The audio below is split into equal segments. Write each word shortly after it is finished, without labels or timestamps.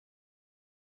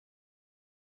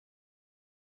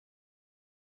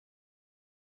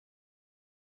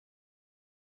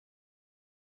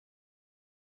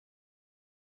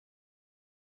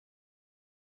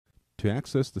To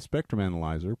access the spectrum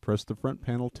analyzer, press the front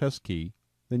panel test key,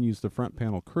 then use the front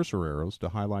panel cursor arrows to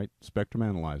highlight spectrum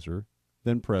analyzer,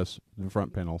 then press the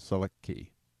front panel select key.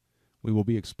 We will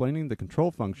be explaining the control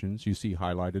functions you see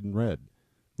highlighted in red.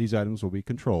 These items will be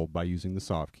controlled by using the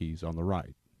soft keys on the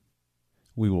right.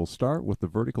 We will start with the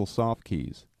vertical soft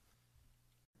keys.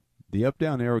 The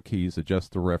up-down arrow keys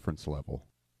adjust the reference level.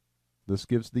 This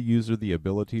gives the user the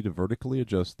ability to vertically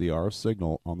adjust the RF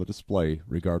signal on the display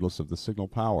regardless of the signal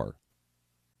power.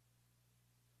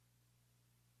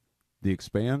 The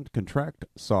expand, contract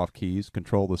soft keys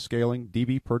control the scaling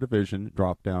dB per division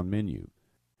drop-down menu.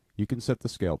 You can set the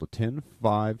scale to 10,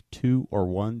 5, 2, or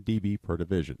 1 dB per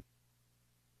division.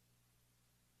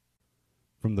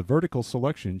 From the vertical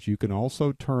selections, you can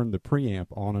also turn the preamp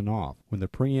on and off. When the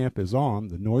preamp is on,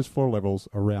 the noise floor levels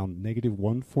around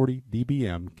 -140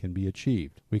 dBm can be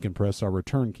achieved. We can press our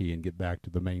return key and get back to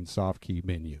the main soft key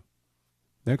menu.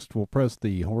 Next, we'll press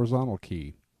the horizontal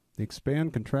key. The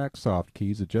expand, contract soft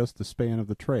keys adjust the span of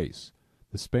the trace.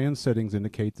 The span settings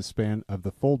indicate the span of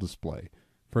the full display.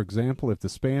 For example, if the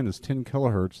span is 10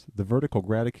 kHz, the vertical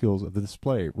graticules of the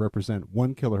display represent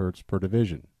 1 kHz per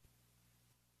division.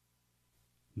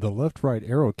 The left-right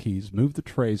arrow keys move the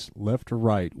trace left or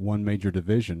right one major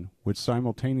division, which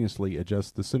simultaneously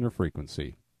adjusts the center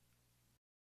frequency.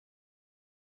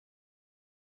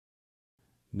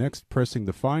 Next, pressing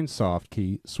the Find Soft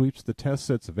key sweeps the test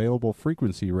set's available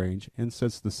frequency range and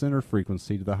sets the center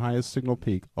frequency to the highest signal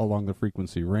peak along the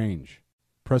frequency range.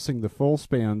 Pressing the full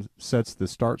span sets the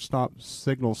start-stop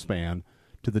signal span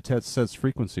to the test set's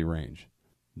frequency range.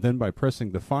 Then by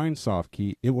pressing the Find Soft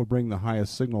key, it will bring the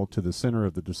highest signal to the center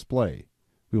of the display.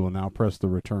 We will now press the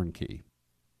Return key.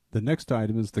 The next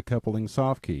item is the Coupling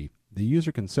Soft key. The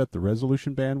user can set the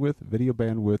resolution bandwidth, video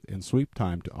bandwidth, and sweep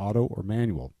time to auto or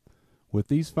manual. With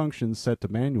these functions set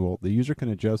to manual, the user can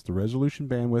adjust the resolution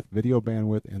bandwidth, video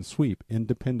bandwidth, and sweep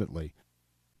independently.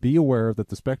 Be aware that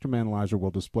the spectrum analyzer will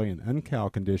display an uncal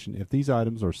condition if these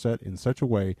items are set in such a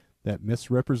way that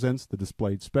misrepresents the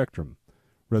displayed spectrum.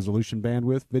 Resolution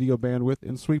bandwidth, video bandwidth,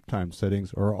 and sweep time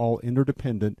settings are all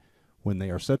interdependent. When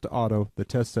they are set to auto, the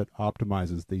test set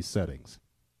optimizes these settings.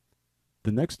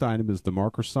 The next item is the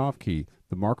Marker Soft key.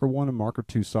 The Marker 1 and Marker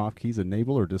 2 soft keys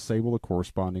enable or disable a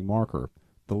corresponding marker.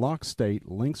 The lock state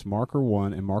links Marker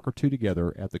 1 and Marker 2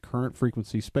 together at the current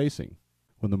frequency spacing.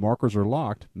 When the markers are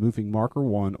locked, moving Marker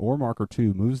 1 or Marker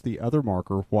 2 moves the other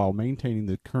marker while maintaining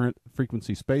the current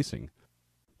frequency spacing.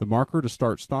 The Marker to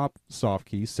Start-Stop soft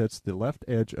key sets the left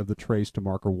edge of the trace to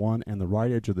Marker 1 and the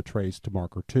right edge of the trace to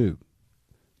Marker 2.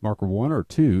 Marker 1 or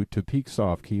 2 to Peak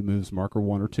soft key moves Marker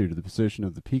 1 or 2 to the position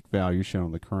of the peak value shown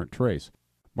on the current trace.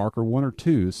 Marker 1 or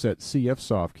 2 set CF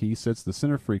soft key sets the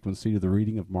center frequency to the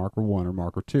reading of Marker 1 or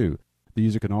Marker 2. The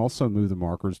user can also move the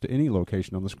markers to any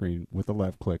location on the screen with the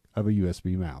left click of a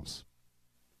USB mouse.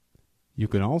 You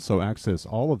can also access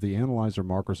all of the analyzer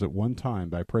markers at one time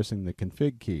by pressing the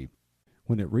Config key.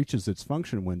 When it reaches its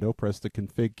function window, press the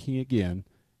Config key again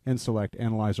and select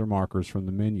Analyzer Markers from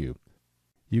the menu.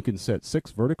 You can set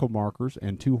 6 vertical markers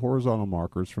and 2 horizontal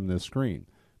markers from this screen.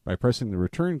 By pressing the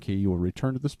Return key, you will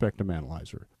return to the spectrum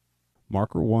analyzer.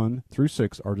 Marker 1 through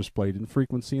 6 are displayed in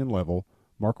frequency and level.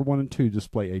 Marker 1 and 2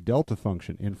 display a delta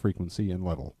function in frequency and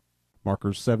level.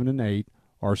 Markers 7 and 8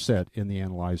 are set in the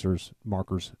analyzer's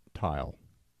markers tile.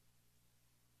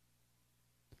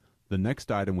 The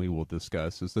next item we will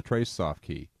discuss is the Trace soft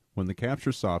key. When the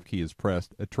Capture soft key is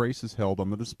pressed, a trace is held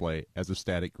on the display as a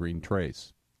static green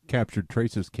trace. Captured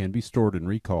traces can be stored and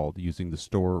recalled using the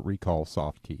Store Recall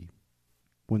soft key.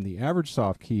 When the Average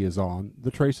soft key is on,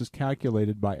 the trace is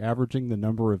calculated by averaging the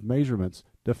number of measurements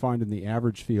defined in the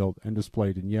average field and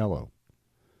displayed in yellow.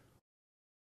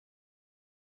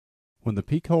 When the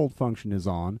Peak Hold function is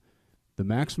on, the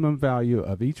maximum value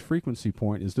of each frequency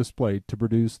point is displayed to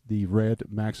produce the red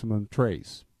maximum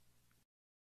trace.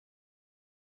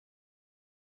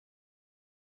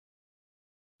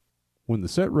 When the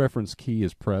Set Reference key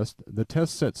is pressed, the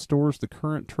test set stores the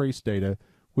current trace data,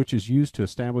 which is used to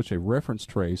establish a reference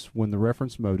trace when the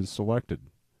reference mode is selected.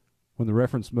 When the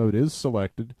reference mode is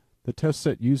selected, the test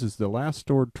set uses the last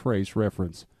stored trace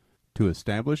reference to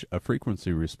establish a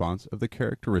frequency response of the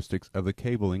characteristics of the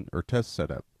cabling or test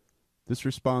setup. This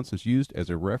response is used as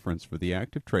a reference for the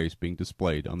active trace being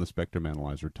displayed on the spectrum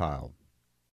analyzer tile.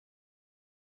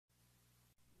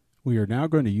 We are now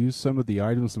going to use some of the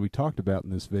items that we talked about in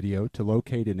this video to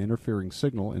locate an interfering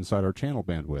signal inside our channel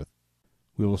bandwidth.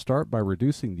 We will start by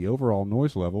reducing the overall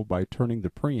noise level by turning the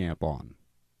preamp on.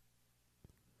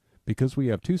 Because we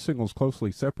have two signals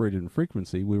closely separated in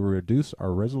frequency, we will reduce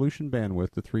our resolution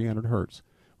bandwidth to 300 Hz.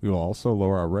 We will also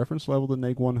lower our reference level to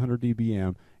 -100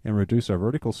 dBm and reduce our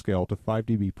vertical scale to 5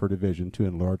 dB per division to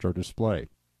enlarge our display.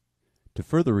 To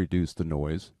further reduce the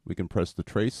noise, we can press the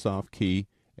trace soft key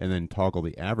and then toggle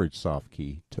the average soft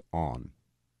key to on.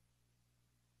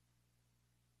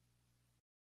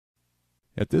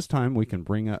 At this time, we can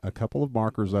bring a couple of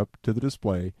markers up to the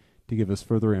display to give us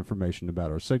further information about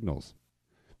our signals.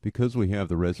 Because we have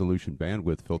the resolution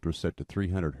bandwidth filter set to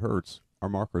 300 Hz, our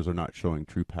markers are not showing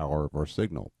true power of our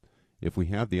signal. If we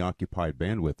have the occupied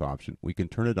bandwidth option, we can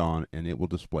turn it on and it will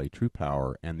display true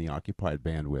power and the occupied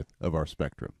bandwidth of our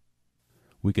spectrum.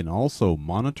 We can also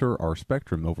monitor our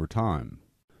spectrum over time.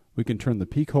 We can turn the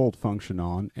peak hold function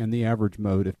on and the average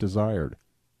mode if desired.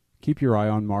 Keep your eye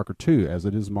on marker 2 as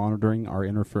it is monitoring our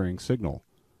interfering signal.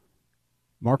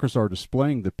 Markers are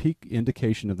displaying the peak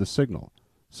indication of the signal,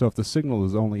 so if the signal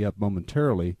is only up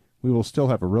momentarily, we will still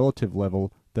have a relative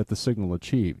level that the signal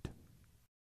achieved.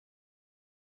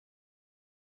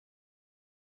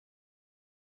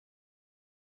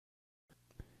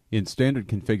 In standard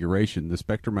configuration, the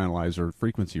spectrum analyzer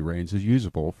frequency range is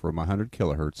usable from 100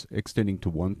 kHz extending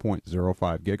to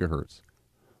 1.05 GHz.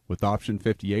 With option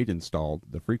 58 installed,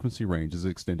 the frequency range is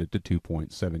extended to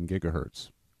 2.7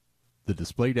 GHz. The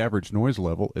displayed average noise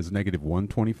level is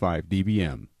 -125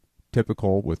 dBm,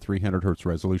 typical with 300 Hz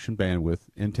resolution bandwidth,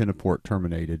 antenna port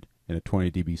terminated, and a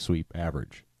 20 dB sweep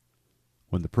average.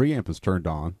 When the preamp is turned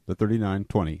on, the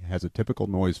 3920 has a typical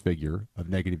noise figure of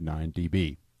 -9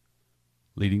 dB,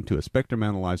 leading to a spectrum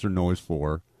analyzer noise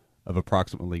floor of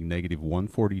approximately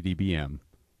 -140 dBm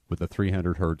with a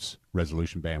 300 Hz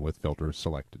resolution bandwidth filter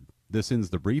selected. This ends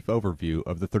the brief overview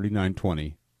of the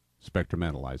 3920 spectrum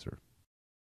analyzer.